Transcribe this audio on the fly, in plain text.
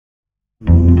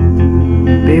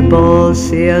People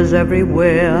see us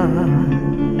everywhere,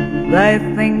 they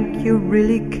think you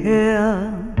really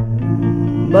care,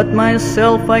 but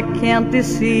myself I can't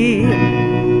deceive.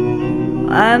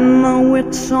 I know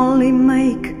it's only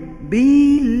make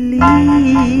believe.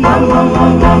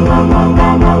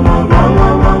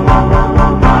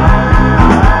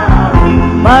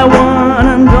 My one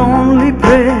and only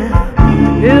prayer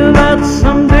is that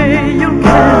someday you'll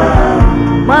care.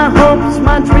 My hopes,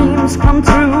 my dreams come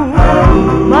true.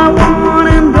 My one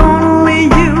and only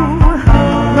you,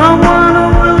 no one who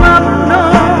will ever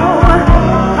know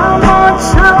how much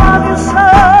I love you so.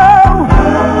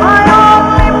 My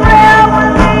only prayer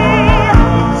will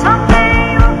be someday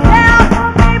you'll care for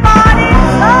me, but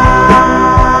it's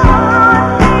only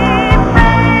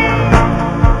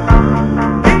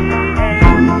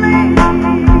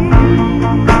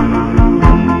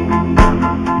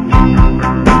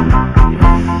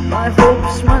my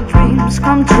hopes, my dreams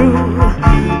come true.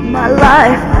 My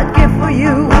life I'd give for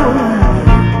you.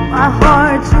 My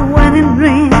heart's a wedding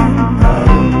ring.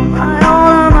 My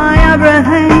all, my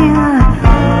everything.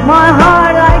 My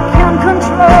heart I can't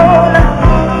control.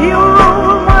 You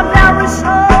rule my very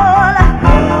soul.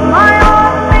 My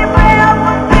only prayer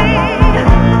would be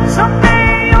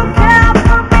someday you'll care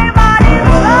for me, but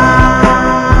it's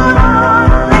only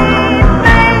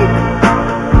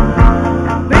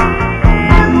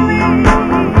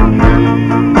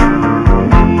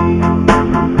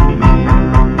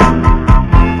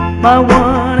my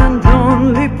one